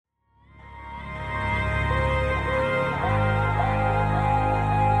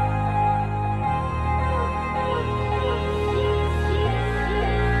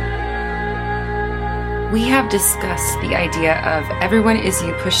We have discussed the idea of everyone is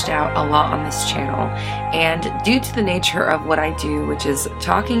you pushed out a lot on this channel, and due to the nature of what I do, which is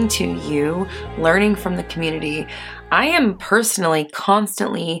talking to you, learning from the community, I am personally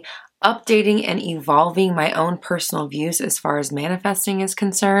constantly updating and evolving my own personal views as far as manifesting is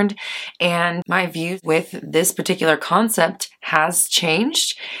concerned, and my view with this particular concept has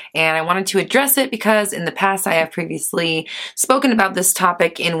changed, and I wanted to address it because in the past I have previously spoken about this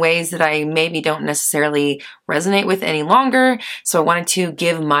topic in ways that I maybe don't necessarily resonate with any longer, so I wanted to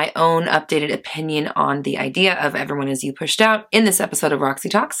give my own updated opinion on the idea of everyone is you pushed out in this episode of Roxy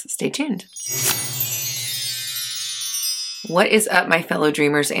Talks. Stay tuned. What is up, my fellow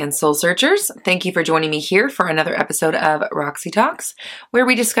dreamers and soul searchers? Thank you for joining me here for another episode of Roxy Talks, where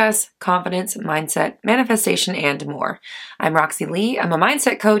we discuss confidence, mindset, manifestation, and more. I'm Roxy Lee. I'm a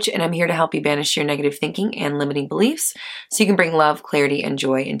mindset coach, and I'm here to help you banish your negative thinking and limiting beliefs so you can bring love, clarity, and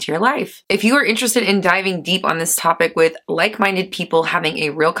joy into your life. If you are interested in diving deep on this topic with like-minded people, having a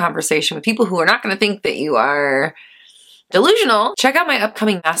real conversation with people who are not going to think that you are delusional, check out my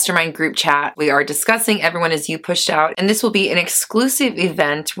upcoming mastermind group chat. We are discussing Everyone Is You Pushed Out, and this will be an exclusive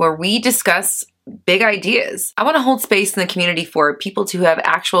event where we discuss big ideas. I want to hold space in the community for people to have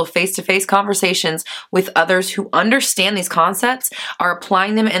actual face-to-face conversations with others who understand these concepts, are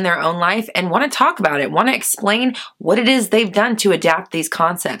applying them in their own life, and want to talk about it, want to explain what it is they've done to adapt these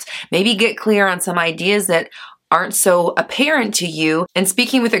concepts. Maybe get clear on some ideas that aren't so apparent to you, and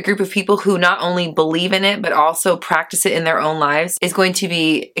speaking with a group of people who not only believe in it but also practice it in their own lives is going to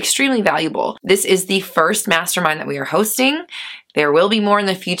be extremely valuable. This is the first mastermind that we are hosting. There will be more in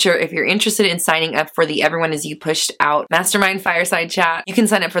the future. If you're interested in signing up for the Everyone Is You Pushed Out Mastermind Fireside Chat, you can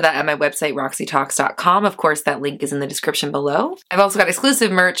sign up for that at my website, roxytalks.com. Of course, that link is in the description below. I've also got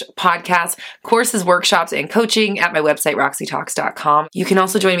exclusive merch, podcasts, courses, workshops, and coaching at my website, roxytalks.com. You can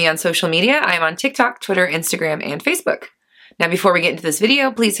also join me on social media. I am on TikTok, Twitter, Instagram, and Facebook. Now, before we get into this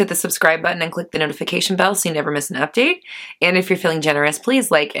video, please hit the subscribe button and click the notification bell so you never miss an update. And if you're feeling generous, please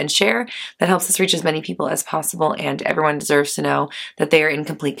like and share. That helps us reach as many people as possible, and everyone deserves to know that they are in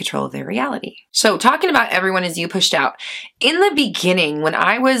complete control of their reality. So, talking about Everyone Is You Pushed Out, in the beginning, when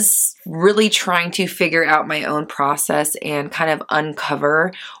I was really trying to figure out my own process and kind of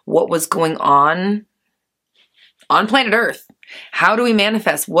uncover what was going on planet Earth, how do we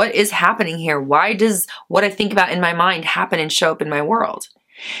manifest? What is happening here? Why does what I think about in my mind happen and show up in my world?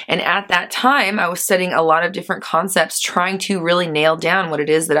 And at that time, I was studying a lot of different concepts, trying to really nail down what it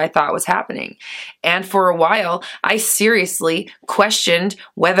is that I thought was happening. And for a while, I seriously questioned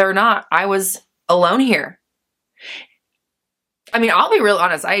whether or not I was alone here. I mean, I'll be real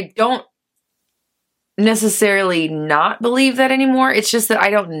honest. I don't necessarily not believe that anymore. It's just that I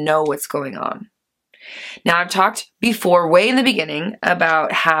don't know what's going on. Now, I've talked before, way in the beginning,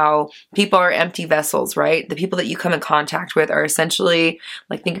 about how people are empty vessels, right? The people that you come in contact with are essentially,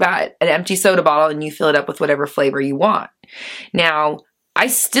 like, think about an empty soda bottle and you fill it up with whatever flavor you want. Now, I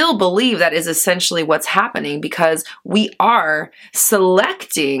still believe that is essentially what's happening because we are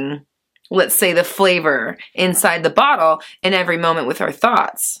selecting, let's say, the flavor inside the bottle in every moment with our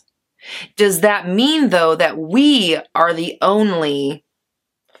thoughts. Does that mean, though, that we are the only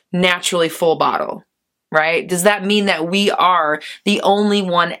naturally full bottle? Right? Does that mean that we are the only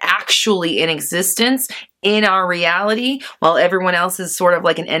one actually in existence in our reality while everyone else is sort of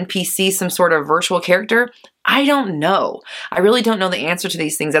like an NPC, some sort of virtual character? I don't know. I really don't know the answer to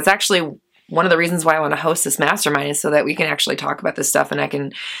these things. That's actually one of the reasons why I want to host this mastermind, is so that we can actually talk about this stuff and I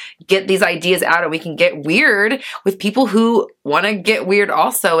can get these ideas out and we can get weird with people who want to get weird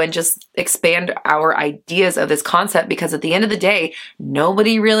also and just expand our ideas of this concept, because at the end of the day,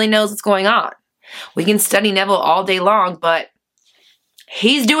 nobody really knows what's going on. We can study Neville all day long, but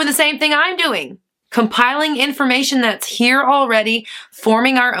he's doing the same thing I'm doing. Compiling information that's here already,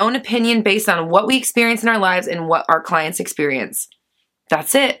 forming our own opinion based on what we experience in our lives and what our clients experience.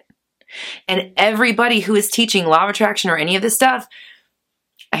 That's it. And everybody who is teaching law of attraction or any of this stuff,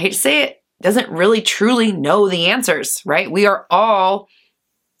 I hate to say it, doesn't really truly know the answers, right? We are all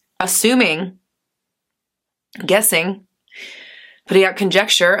assuming, guessing, putting out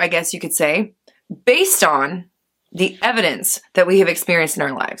conjecture, I guess you could say, based on the evidence that we have experienced in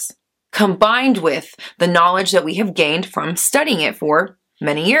our lives, combined with the knowledge that we have gained from studying it for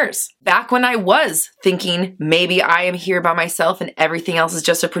many years. Back when I was thinking maybe I am here by myself and everything else is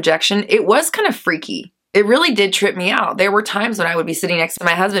just a projection, it was kind of freaky. It really did trip me out. There were times when I would be sitting next to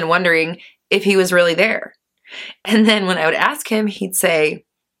my husband wondering if he was really there. And then when I would ask him, he'd say,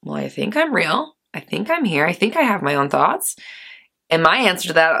 well, I think I'm real. I think I'm here. I think I have my own thoughts. And my answer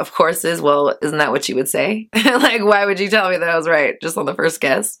to that, of course, is, well, isn't that what you would say? Like, why would you tell me that I was right just on the first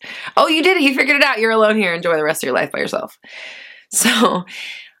guess? Oh, you did it. You figured it out. You're alone here. Enjoy the rest of your life by yourself. So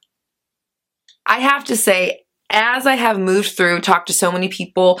I have to say, as I have moved through, talked to so many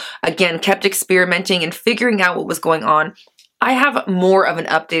people, again, kept experimenting and figuring out what was going on, I have more of an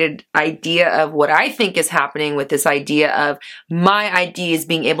updated idea of what I think is happening with this idea of my ideas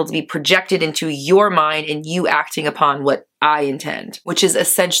being able to be projected into your mind and you acting upon what I intend, which is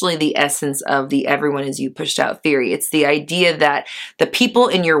essentially the essence of the everyone is you pushed out theory. It's the idea that the people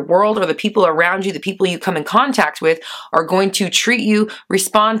in your world or the people around you, the people you come in contact with, are going to treat you,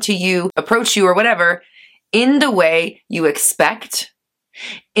 respond to you, approach you, or whatever in the way you expect,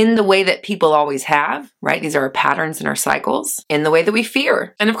 in the way that people always have, right? These are our patterns and our cycles, in the way that we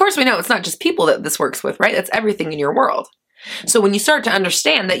fear. And of course, we know it's not just people that this works with, right? That's everything in your world. So when you start to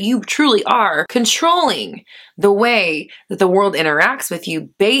understand that you truly are controlling the way that the world interacts with you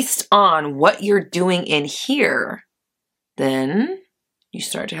based on what you're doing in here, then you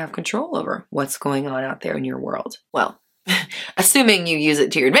start to have control over what's going on out there in your world. Well, assuming you use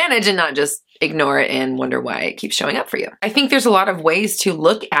it to your advantage and not just ignore it and wonder why it keeps showing up for you. I think there's a lot of ways to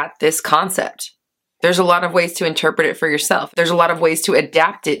look at this concept. There's a lot of ways to interpret it for yourself. There's a lot of ways to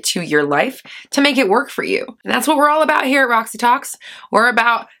adapt it to your life to make it work for you. And that's what we're all about here at Roxy Talks. We're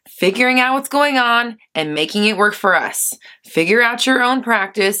about figuring out what's going on and making it work for us. Figure out your own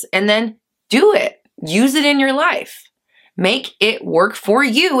practice and then do it. Use it in your life. Make it work for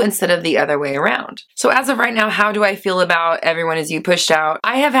you instead of the other way around. So as of right now, how do I feel about everyone is you pushed out?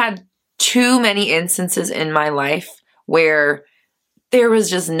 I have had too many instances in my life where there was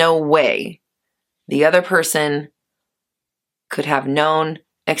just no way the other person could have known,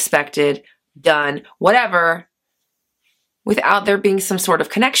 expected, done, whatever, without there being some sort of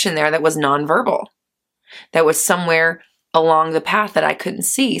connection there that was nonverbal, that was somewhere along the path that I couldn't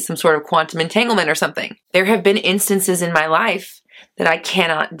see, some sort of quantum entanglement or something. There have been instances in my life that I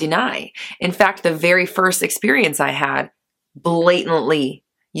cannot deny. In fact, the very first experience I had blatantly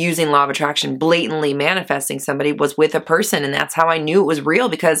using law of attraction, blatantly manifesting somebody was with a person. And that's how I knew it was real,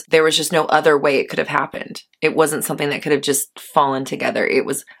 because there was just no other way it could have happened. It wasn't something that could have just fallen together. It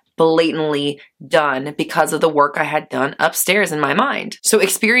was blatantly done because of the work I had done upstairs in my mind. So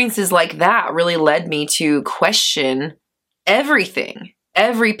experiences like that really led me to question everything,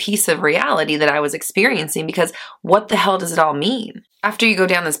 every piece of reality that I was experiencing, because what the hell does it all mean? After you go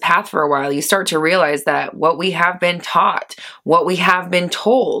down this path for a while, you start to realize that what we have been taught, what we have been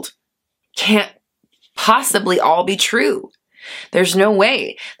told, can't possibly all be true. There's no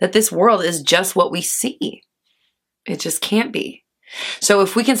way that this world is just what we see. It just can't be. So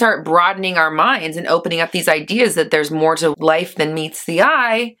if we can start broadening our minds and opening up these ideas that there's more to life than meets the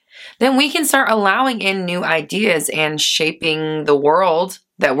eye, then we can start allowing in new ideas and shaping the world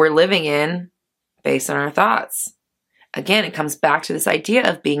that we're living in based on our thoughts. Again, it comes back to this idea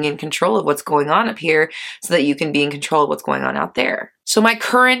of being in control of what's going on up here so that you can be in control of what's going on out there. So my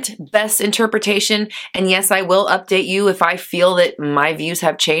current best interpretation, and yes, I will update you if I feel that my views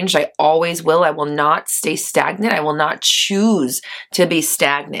have changed. I always will. I will not stay stagnant. I will not choose to be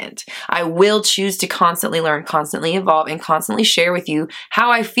stagnant. I will choose to constantly learn, constantly evolve, and constantly share with you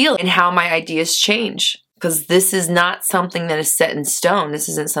how I feel and how my ideas change. Because this is not something that is set in stone. This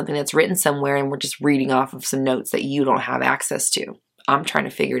isn't something that's written somewhere and we're just reading off of some notes that you don't have access to. I'm trying to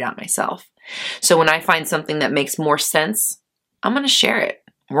figure it out myself. So when I find something that makes more sense, I'm going to share it.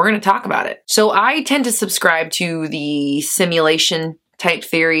 We're going to talk about it. So I tend to subscribe to the simulation type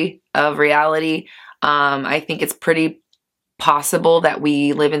theory of reality. I think it's pretty possible that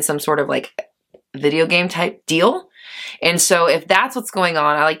we live in some sort of like video game type deal. And so if that's what's going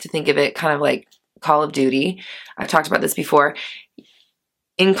on, I like to think of it kind of like Call of Duty. I've talked about this before.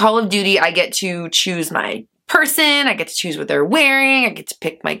 In Call of Duty, I get to choose my person. I get to choose what they're wearing. I get to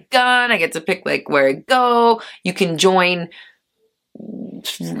pick my gun. I get to pick like where I go. You can join,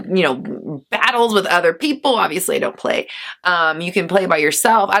 battles with other people. Obviously, I don't play. You can play by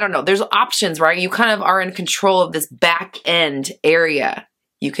yourself. I don't know. There's options, right? You kind of are in control of this back end area.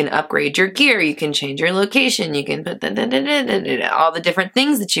 You can upgrade your gear. You can change your location. You can put all the different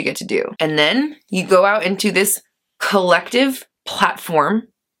things that you get to do. And then you go out into this collective platform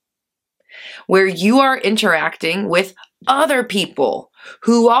where you are interacting with other people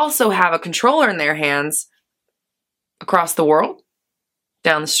who also have a controller in their hands across the world,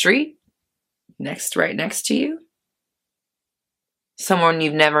 down the street, right next to you. Someone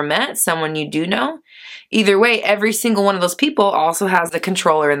you've never met, someone you do know. Either way, every single one of those people also has the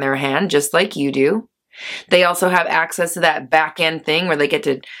controller in their hand, just like you do. They also have access to that back end thing where they get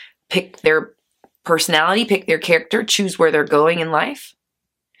to pick their personality, pick their character, choose where they're going in life,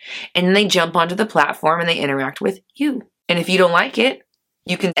 and then they jump onto the platform and they interact with you. And if you don't like it,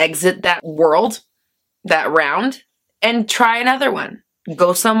 you can exit that world, that round, and try another one.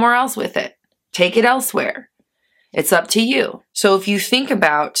 Go somewhere else with it. Take it elsewhere. It's up to you. So if you think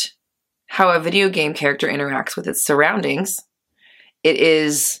about how a video game character interacts with its surroundings, it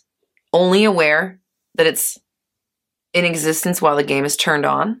is only aware that it's in existence while the game is turned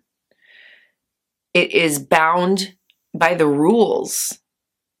on. It is bound by the rules,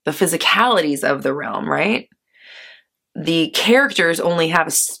 the physicalities of the realm, right? The characters only have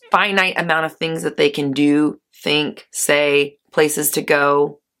a finite amount of things that they can do, think, say, places to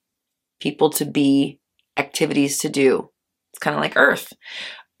go, people to be, activities to do. It's kind of like Earth.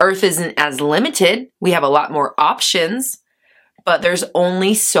 Earth isn't as limited. We have a lot more options, but there's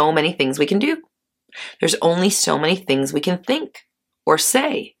only so many things we can do. There's only so many things we can think or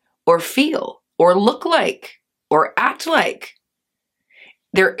say or feel or look like or act like.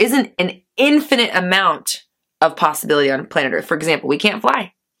 There isn't an infinite amount of possibility on planet Earth. For example, we can't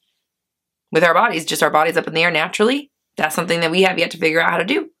fly with our bodies, just our bodies up in the air naturally. That's something that we have yet to figure out how to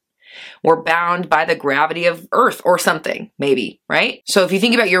do. We're bound by the gravity of Earth or something, maybe, right? So if you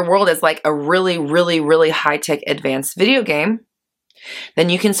think about your world as like a really, really, really high-tech advanced video game, then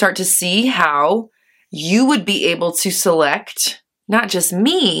you can start to see how you would be able to select not just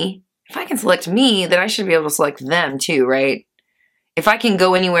me. If I can select me, then I should be able to select them too, right? If I can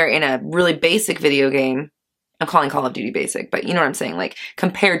go anywhere in a really basic video game, I'm calling Call of Duty basic, but you know what I'm saying? Like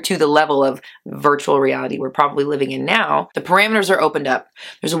compared to the level of virtual reality we're probably living in now, the parameters are opened up.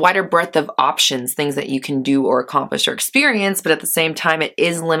 There's a wider breadth of options, things that you can do or accomplish or experience, but at the same time, it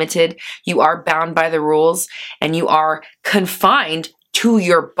is limited. You are bound by the rules and you are confined to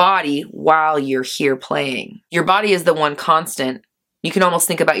your body while you're here playing. Your body is the one constant. You can almost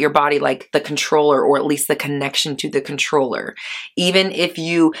think about your body like the controller, or at least the connection to the controller. Even if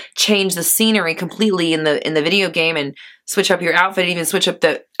you change the scenery completely in the video game and switch up your outfit, even switch up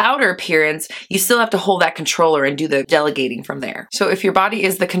the outer appearance, you still have to hold that controller and do the delegating from there. So if your body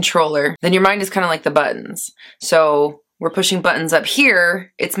is the controller, then your mind is kind of like the buttons. So we're pushing buttons up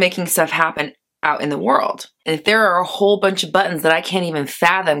here, it's making stuff happen out in the world. And if there are a whole bunch of buttons that I can't even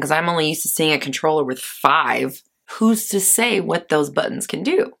fathom because I'm only used to seeing a controller with 5, who's to say what those buttons can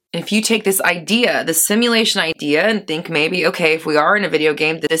do? If you take this idea, the simulation idea, and think maybe, okay, if we are in a video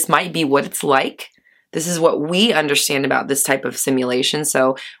game, this might be what it's like. This is what we understand about this type of simulation.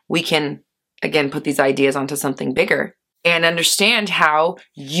 So we can, again, put these ideas onto something bigger and understand how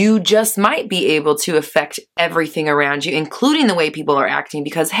you just might be able to affect everything around you, including the way people are acting,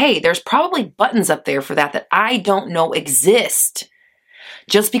 because, hey, there's probably buttons up there for that I don't know exist.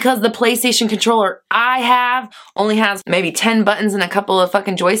 Just because the PlayStation controller I have only has maybe 10 buttons and a couple of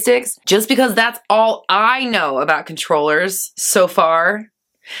fucking joysticks, just because that's all I know about controllers so far,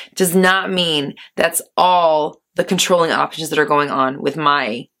 does not mean that's all the controlling options that are going on with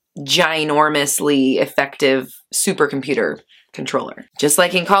my ginormously effective supercomputer controller. Just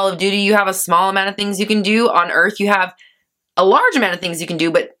like in Call of Duty, you have a small amount of things you can do. On Earth, you have a large amount of things you can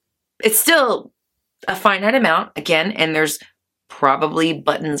do, but it's still a finite amount, again, and there's probably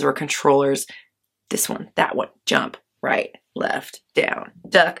buttons or controllers. This one, that one, jump, right, left, down,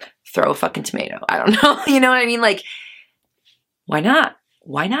 duck, throw a fucking tomato. I don't know. You know what I mean? Like, why not?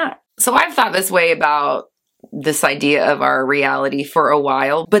 Why not? So I've thought this way about this idea of our reality for a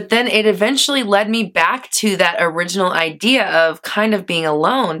while, but then it eventually led me back to that original idea of kind of being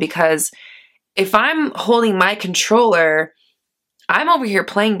alone, because if I'm holding my controller, I'm over here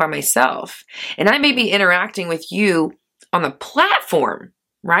playing by myself, and I may be interacting with you on the platform,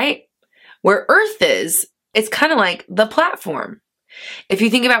 right? Where Earth is, it's kind of like the platform. If you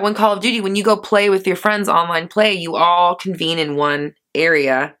think about when Call of Duty, when you go play with your friends, online play, you all convene in one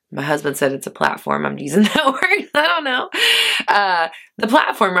area. My husband said it's a platform. I'm using that word. I don't know. The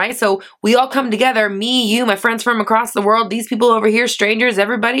platform, right? So we all come together, me, you, my friends from across the world, these people over here, strangers,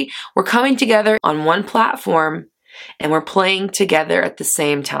 everybody, we're coming together on one platform and we're playing together at the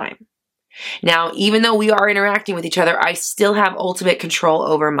same time. Now, even though we are interacting with each other, I still have ultimate control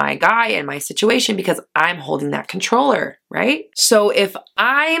over my guy and my situation because I'm holding that controller, right? So if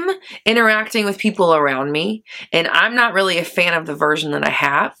I'm interacting with people around me and I'm not really a fan of the version that I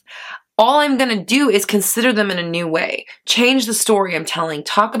have, all I'm going to do is consider them in a new way, change the story I'm telling,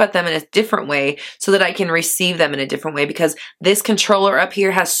 talk about them in a different way so that I can receive them in a different way, because this controller up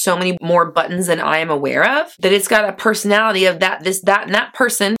here has so many more buttons than I am aware of, that it's got a personality of that, this, that, and that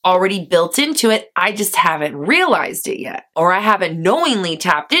person already built into it. I just haven't realized it yet, or I haven't knowingly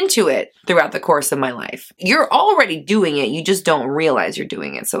tapped into it throughout the course of my life. You're already doing it. You just don't realize you're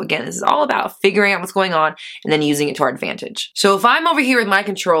doing it. So again, this is all about figuring out what's going on and then using it to our advantage. So if I'm over here with my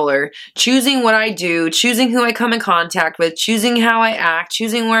controller, choosing what I do, choosing who I come in contact with, choosing how I act,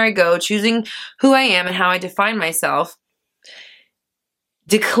 choosing where I go, choosing who I am and how I define myself,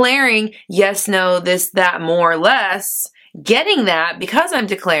 declaring yes, no, this, that, more or less, getting that because I'm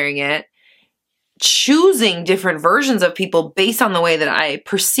declaring it, choosing different versions of people based on the way that I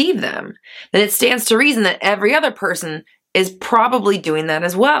perceive them, then it stands to reason that every other person is probably doing that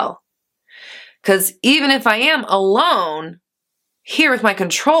as well. Because even if I am alone here with my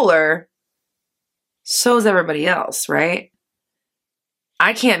controller, so is everybody else, right?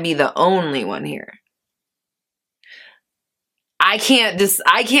 I can't be the only one here. I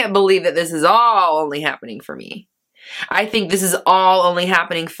can't believe that this is all only happening for me. I think this is all only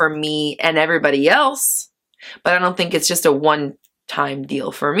happening for me and everybody else, but I don't think it's just a one-time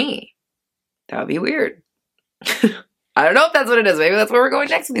deal for me. That would be weird. I don't know if that's what it is. Maybe that's where we're going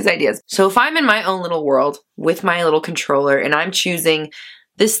next with these ideas. So if I'm in my own little world with my little controller and I'm choosing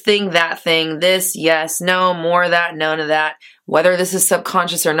this thing, that thing, this, yes, no, more of that, none of that, whether this is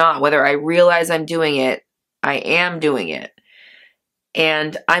subconscious or not, whether I realize I'm doing it, I am doing it.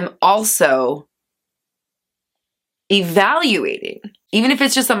 And I'm also evaluating, even if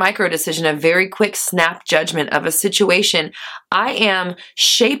it's just a micro decision, a very quick snap judgment of a situation, I am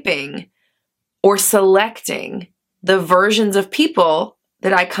shaping or selecting the versions of people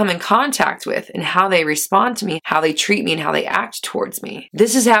that I come in contact with and how they respond to me, how they treat me, and how they act towards me.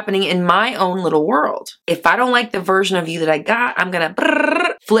 This is happening in my own little world. If I don't like the version of you that I got, I'm going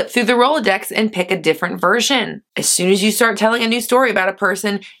to flip through the Rolodex and pick a different version. As soon as you start telling a new story about a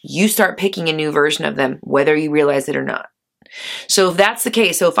person, you start picking a new version of them, whether you realize it or not. So if that's the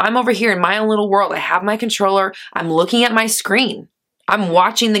case, so if I'm over here in my own little world, I have my controller, I'm looking at my screen, I'm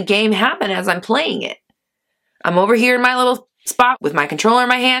watching the game happen as I'm playing it. I'm over here in my little spot with my controller in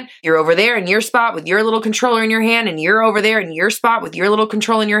my hand. You're over there in your spot with your little controller in your hand, and you're over there in your spot with your little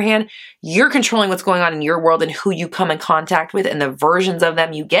controller in your hand. You're controlling what's going on in your world and who you come in contact with and the versions of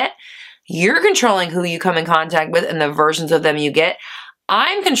them you get. You're controlling who you come in contact with and the versions of them you get.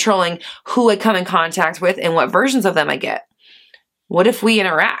 I'm controlling who I come in contact with and what versions of them I get. What if we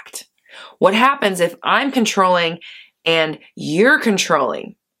interact? What happens if I'm controlling and you're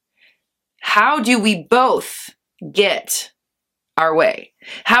controlling? How do we both get our way?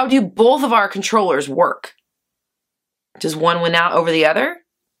 How do both of our controllers work? Does one win out over the other?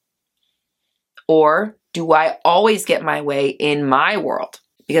 Or do I always get my way in my world?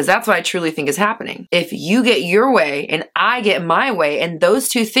 Because that's what I truly think is happening. If you get your way and I get my way and those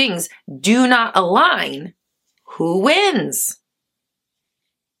two things do not align, who wins?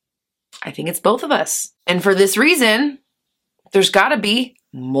 I think it's both of us. And for this reason, there's got to be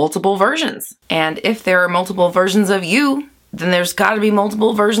multiple versions. And if there are multiple versions of you, then there's got to be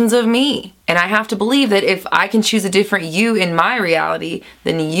multiple versions of me. And I have to believe that if I can choose a different you in my reality,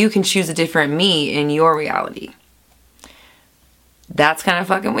 then you can choose a different me in your reality. That's kind of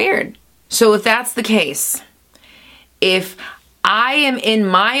fucking weird. So if that's the case, if I am in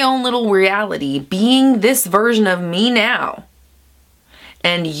my own little reality being this version of me now,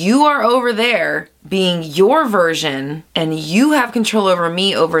 and you are over there being your version, and you have control over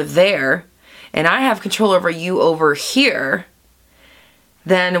me over there, and I have control over you over here,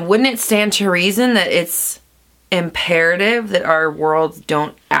 then wouldn't it stand to reason that it's imperative that our worlds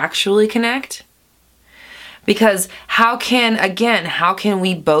don't actually connect? Because how can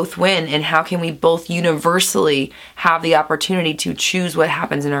we both win, and how can we both universally have the opportunity to choose what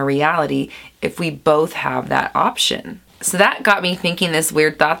happens in our reality if we both have that option? So that got me thinking this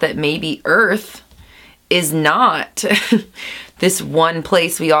weird thought that maybe Earth is not this one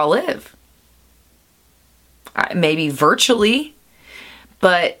place we all live. Maybe virtually,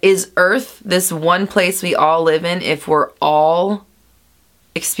 but is Earth this one place we all live in if we're all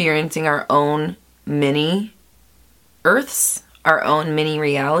experiencing our own mini Earths, our own mini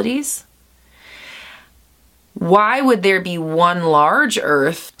realities? Why would there be one large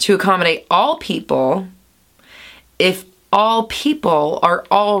Earth to accommodate all people if all people are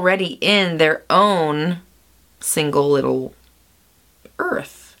already in their own single little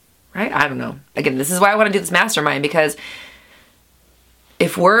Earth, right? I don't know. Again, this is why I want to do this mastermind, because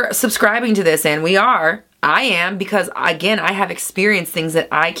if we're subscribing to this, and I am, because again, I have experienced things that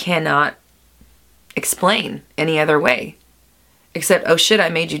I cannot explain any other way. Except, oh shit, I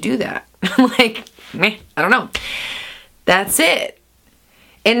made you do that. Like, meh, I don't know. That's it.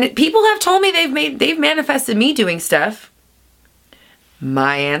 And people have told me they've manifested me doing stuff.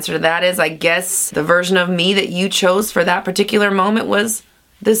 My answer to that is, I guess the version of me that you chose for that particular moment was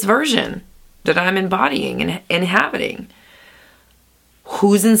this version that I'm embodying and inhabiting.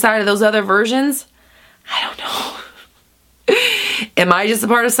 Who's inside of those other versions? I don't know. Am I just a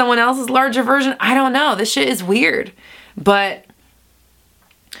part of someone else's larger version? I don't know. This shit is weird. But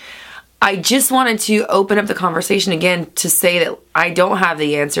I just wanted to open up the conversation again to say that I don't have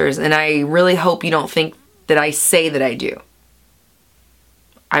the answers, and I really hope you don't think that I say that I do.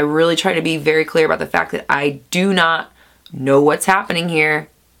 I really try to be very clear about the fact that I do not know what's happening here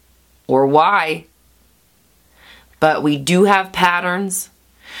or why, but we do have patterns.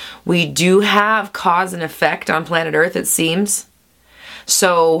 We do have cause and effect on planet Earth, it seems.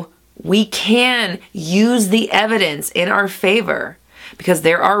 So we can use the evidence in our favor, because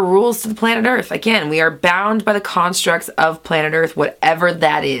there are rules to the planet Earth. Again, we are bound by the constructs of planet Earth, whatever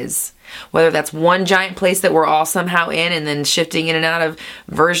that is. Whether that's one giant place that we're all somehow in and then shifting in and out of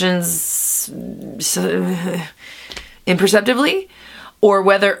versions imperceptibly, or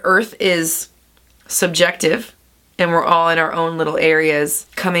whether Earth is subjective and we're all in our own little areas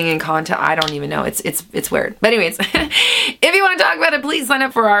coming in contact. I don't even know. It's weird. But anyways, if you want to talk about it, please sign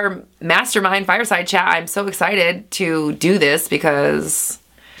up for our mastermind fireside chat. I'm so excited to do this because,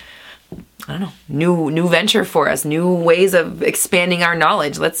 I don't know, new venture for us, new ways of expanding our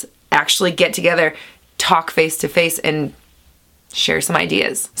knowledge. Let's actually get together, talk face to face, and share some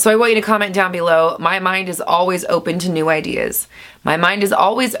ideas. So I want you to comment down below. My mind is always open to new ideas. My mind is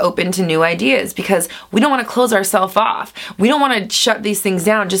always open to new ideas because we don't want to close ourselves off. We don't want to shut these things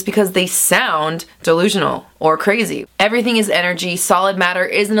down just because they sound delusional or crazy. Everything is energy. Solid matter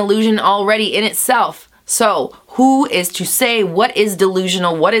is an illusion already in itself. So who is to say what is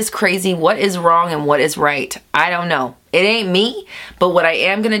delusional, what is crazy, what is wrong, and what is right? I don't know. It ain't me, but what I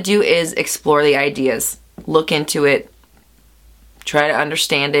am going to do is explore the ideas, look into it, try to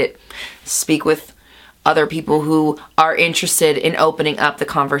understand it, speak with other people who are interested in opening up the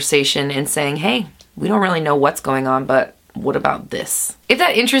conversation and saying, hey, we don't really know what's going on, but what about this? If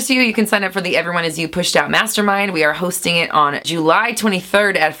that interests you, you can sign up for the Everyone Is You Pushed Out Mastermind. We are hosting it on July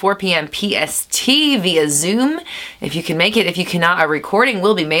 23rd at 4 p.m. PST via Zoom. If you can make it, if you cannot, a recording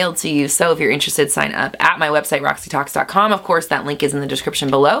will be mailed to you. So if you're interested, sign up at my website, roxytalks.com. Of course, that link is in the description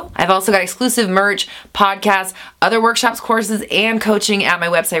below. I've also got exclusive merch, podcasts, other workshops, courses, and coaching at my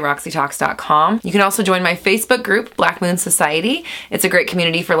website, roxytalks.com. You can also join my Facebook group, Black Moon Society. It's a great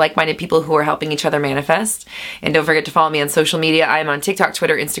community for like-minded people who are helping each other manifest. And don't forget to follow me on social media. I am on TikTok,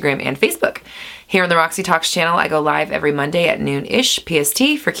 Twitter, Instagram, and Facebook. Here on the Roxy Talks channel, I go live every Monday at noon-ish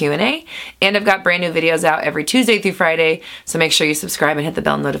PST for Q&A, and I've got brand new videos out every Tuesday through Friday, so make sure you subscribe and hit the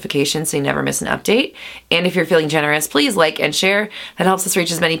bell notification so you never miss an update. And if you're feeling generous, please like and share. That helps us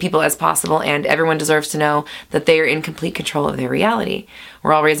reach as many people as possible, and everyone deserves to know that they are in complete control of their reality.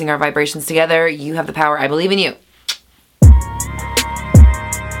 We're all raising our vibrations together. You have the power. I believe in you.